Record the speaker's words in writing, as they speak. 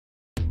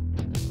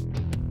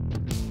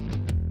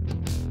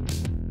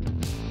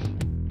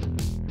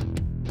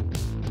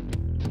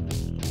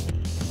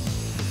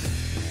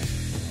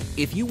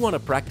If you want to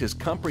practice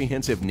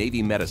comprehensive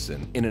Navy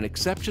medicine in an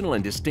exceptional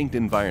and distinct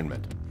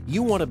environment,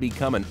 you want to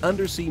become an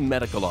Undersea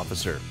Medical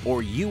Officer,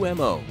 or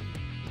UMO.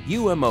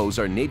 UMOs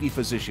are Navy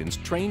physicians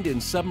trained in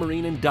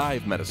submarine and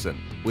dive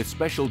medicine, with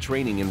special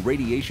training in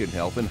radiation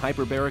health and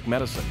hyperbaric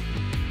medicine.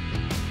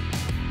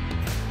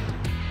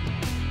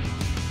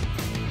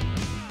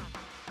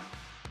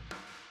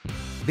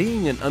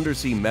 Being an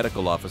Undersea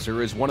Medical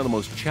Officer is one of the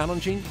most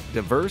challenging,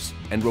 diverse,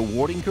 and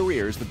rewarding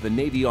careers that the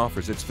Navy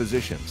offers its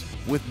physicians,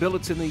 with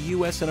billets in the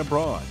U.S. and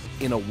abroad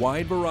in a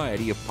wide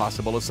variety of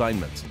possible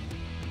assignments.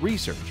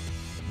 Research,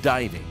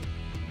 diving,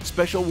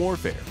 special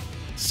warfare,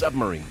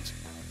 submarines,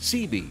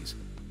 Seabees,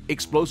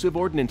 explosive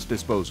ordnance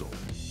disposal,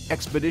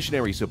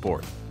 expeditionary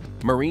support,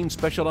 marine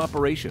special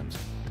operations,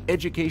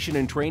 education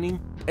and training,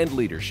 and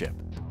leadership.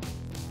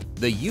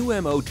 The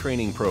Umo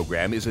Training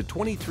Program is a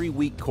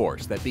 23-week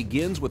course that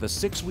begins with a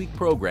 6-week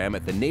program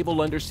at the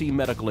Naval Undersea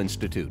Medical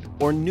Institute,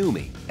 or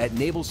NUMI, at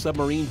Naval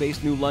Submarine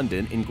Base New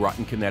London in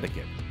Groton,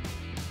 Connecticut.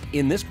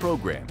 In this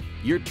program,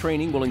 your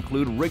training will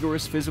include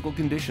rigorous physical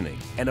conditioning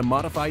and a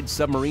modified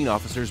submarine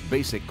officer's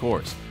basic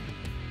course.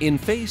 In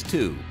Phase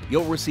 2,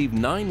 you'll receive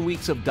 9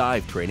 weeks of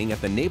dive training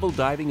at the Naval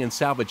Diving and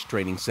Salvage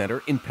Training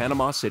Center in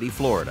Panama City,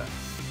 Florida.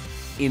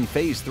 In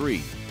Phase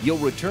 3, you'll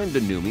return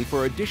to NUMI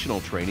for additional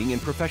training in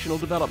professional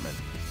development,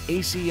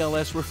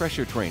 ACLS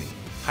refresher training,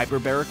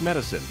 hyperbaric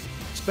medicine,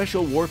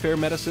 special warfare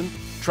medicine,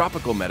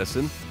 tropical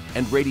medicine,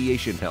 and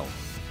radiation health.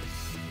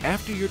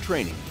 After your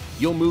training,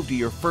 you'll move to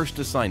your first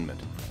assignment,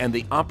 and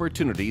the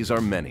opportunities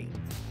are many.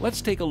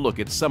 Let's take a look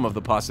at some of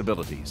the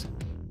possibilities.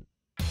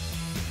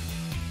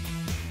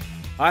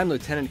 I'm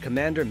Lieutenant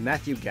Commander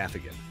Matthew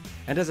Gaffigan,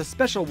 and as a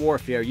Special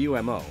Warfare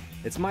UMO,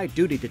 it's my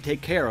duty to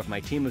take care of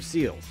my team of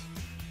SEALs.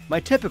 My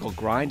typical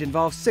grind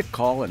involves sick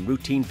call and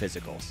routine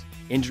physicals,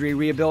 injury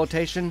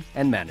rehabilitation,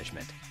 and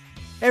management.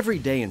 Every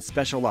day in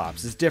Special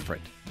Ops is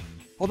different.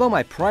 Although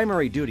my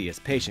primary duty is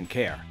patient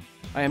care,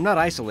 I am not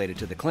isolated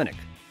to the clinic.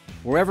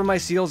 Wherever my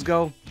SEALs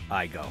go,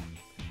 I go.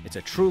 It's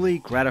a truly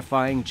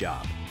gratifying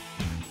job.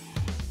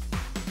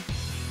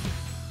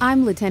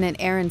 I'm Lieutenant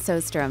Erin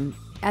Sostrom.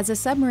 As a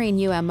submarine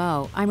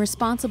UMO, I'm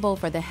responsible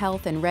for the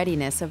health and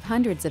readiness of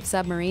hundreds of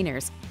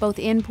submariners, both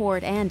in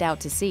port and out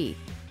to sea.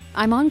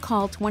 I'm on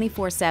call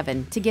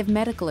 24/7 to give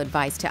medical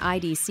advice to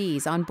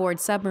IDCs on board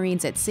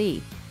submarines at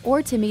sea,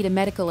 or to meet a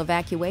medical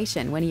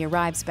evacuation when he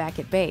arrives back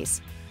at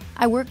base.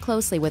 I work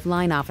closely with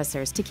line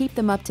officers to keep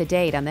them up to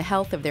date on the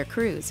health of their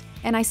crews,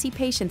 and I see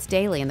patients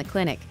daily in the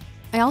clinic.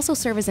 I also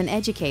serve as an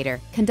educator,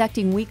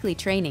 conducting weekly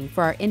training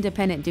for our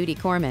independent duty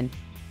corpsmen.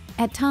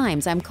 At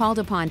times, I'm called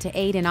upon to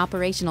aid in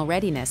operational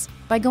readiness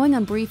by going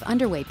on brief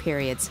underway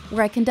periods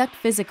where I conduct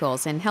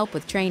physicals and help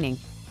with training.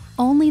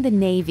 Only the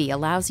Navy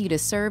allows you to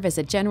serve as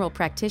a general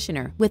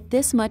practitioner with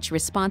this much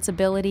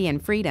responsibility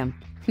and freedom.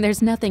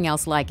 There's nothing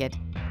else like it.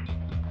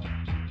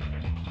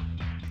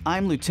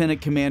 I'm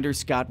Lieutenant Commander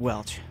Scott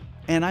Welch,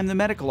 and I'm the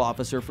medical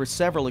officer for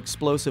several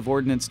explosive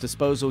ordnance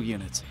disposal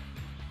units.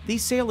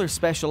 These sailors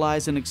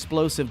specialize in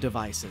explosive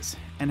devices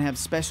and have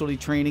specialty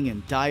training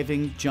in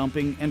diving,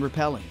 jumping, and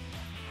rappelling.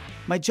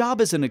 My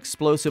job as an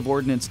explosive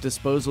ordnance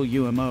disposal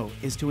UMO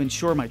is to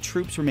ensure my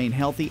troops remain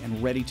healthy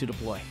and ready to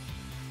deploy.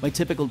 My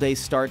typical day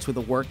starts with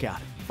a workout,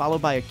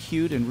 followed by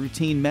acute and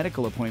routine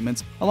medical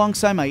appointments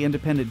alongside my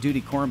independent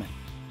duty corpsmen.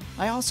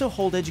 I also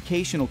hold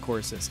educational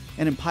courses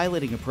and am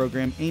piloting a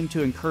program aimed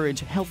to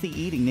encourage healthy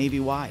eating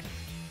Navy-wide.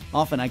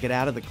 Often I get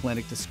out of the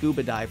clinic to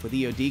scuba dive with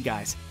EOD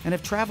guys and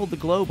have traveled the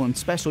globe on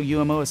special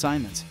UMO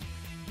assignments.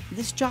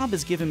 This job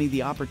has given me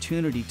the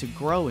opportunity to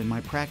grow in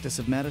my practice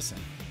of medicine,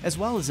 as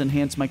well as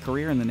enhance my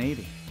career in the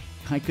Navy.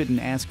 I couldn't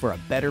ask for a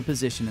better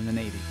position in the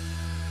Navy.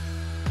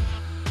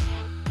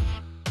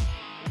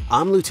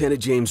 I'm Lieutenant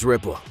James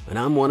Ripley, and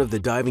I'm one of the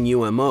diving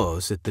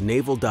UMOs at the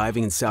Naval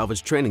Diving and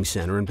Salvage Training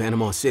Center in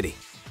Panama City.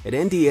 At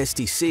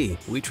NDSTC,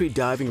 we treat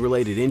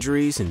diving-related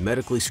injuries and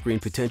medically screen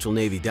potential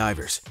Navy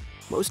divers.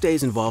 Most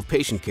days involve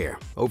patient care,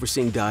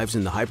 overseeing dives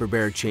in the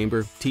hyperbaric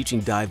chamber, teaching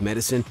dive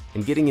medicine,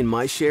 and getting in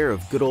my share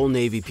of good old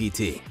Navy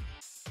PT.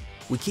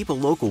 We keep a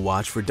local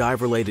watch for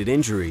dive-related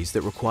injuries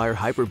that require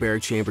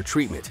hyperbaric chamber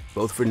treatment,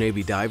 both for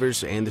Navy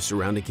divers and the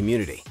surrounding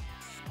community.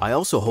 I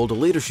also hold a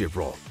leadership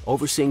role,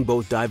 overseeing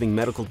both diving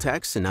medical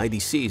techs and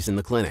IDCs in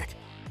the clinic.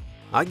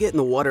 I get in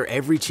the water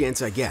every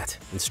chance I get,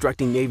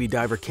 instructing Navy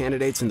diver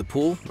candidates in the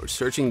pool or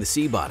searching the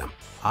sea bottom.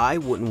 I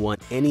wouldn't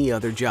want any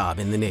other job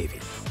in the Navy.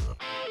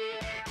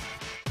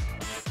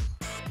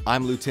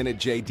 I'm Lieutenant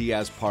J.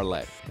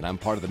 Diaz-Parlet, and I'm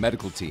part of the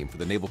medical team for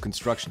the Naval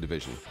Construction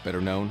Division,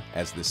 better known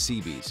as the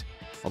Seabees.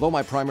 Although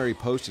my primary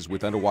post is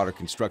with Underwater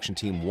Construction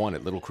Team 1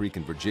 at Little Creek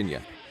in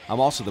Virginia,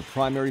 I'm also the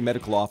primary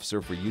medical officer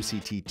for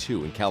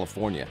UCT-2 in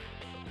California.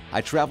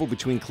 I travel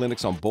between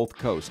clinics on both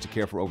coasts to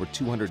care for over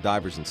 200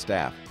 divers and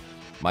staff.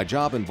 My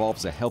job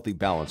involves a healthy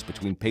balance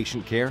between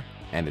patient care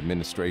and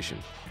administration.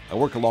 I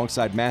work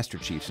alongside Master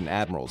Chiefs and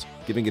Admirals,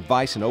 giving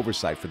advice and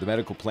oversight for the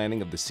medical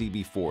planning of the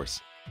Seabee Force.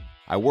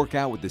 I work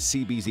out with the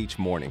Seabees each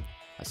morning.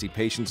 I see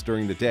patients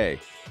during the day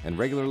and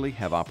regularly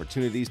have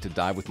opportunities to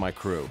dive with my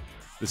crew.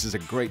 This is a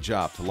great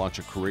job to launch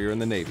a career in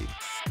the Navy.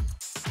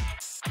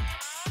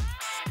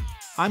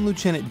 I'm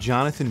Lieutenant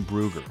Jonathan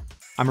Bruger.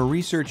 I'm a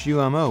research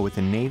UMO with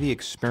the Navy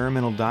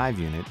Experimental Dive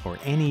Unit, or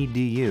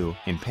NEDU,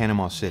 in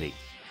Panama City.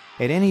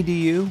 At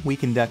NEDU, we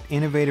conduct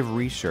innovative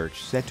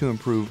research set to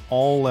improve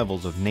all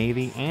levels of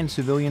Navy and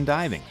civilian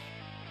diving.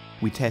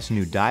 We test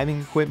new diving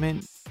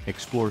equipment,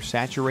 explore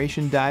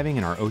saturation diving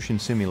in our ocean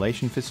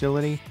simulation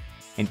facility,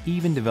 and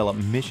even develop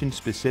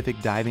mission-specific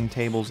diving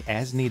tables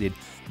as needed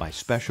by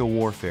special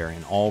warfare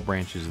in all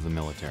branches of the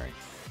military.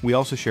 We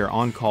also share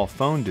on-call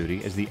phone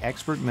duty as the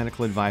expert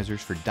medical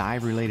advisors for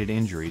dive-related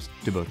injuries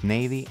to both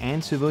Navy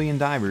and civilian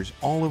divers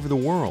all over the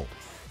world.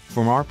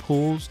 From our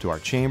pools to our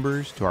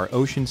chambers to our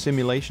ocean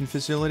simulation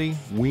facility,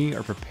 we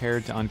are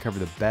prepared to uncover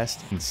the best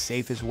and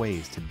safest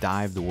ways to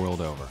dive the world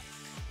over.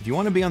 If you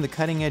want to be on the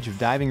cutting edge of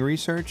diving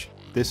research,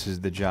 this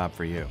is the job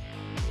for you.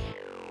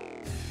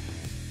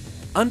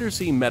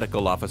 Undersea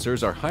medical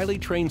officers are highly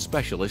trained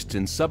specialists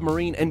in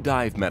submarine and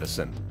dive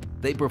medicine.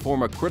 They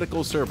perform a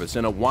critical service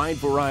in a wide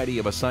variety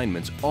of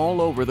assignments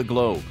all over the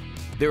globe.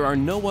 There are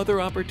no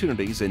other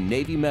opportunities in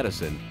Navy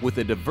medicine with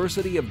the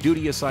diversity of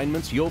duty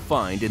assignments you'll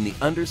find in the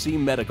undersea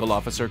medical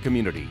officer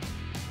community.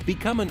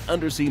 Become an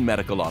undersea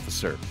medical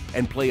officer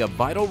and play a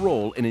vital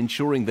role in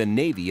ensuring the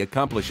Navy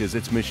accomplishes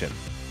its mission.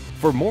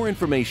 For more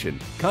information,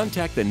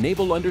 contact the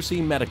Naval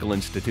Undersea Medical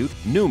Institute,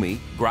 NUMI,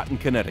 Groton,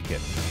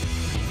 Connecticut.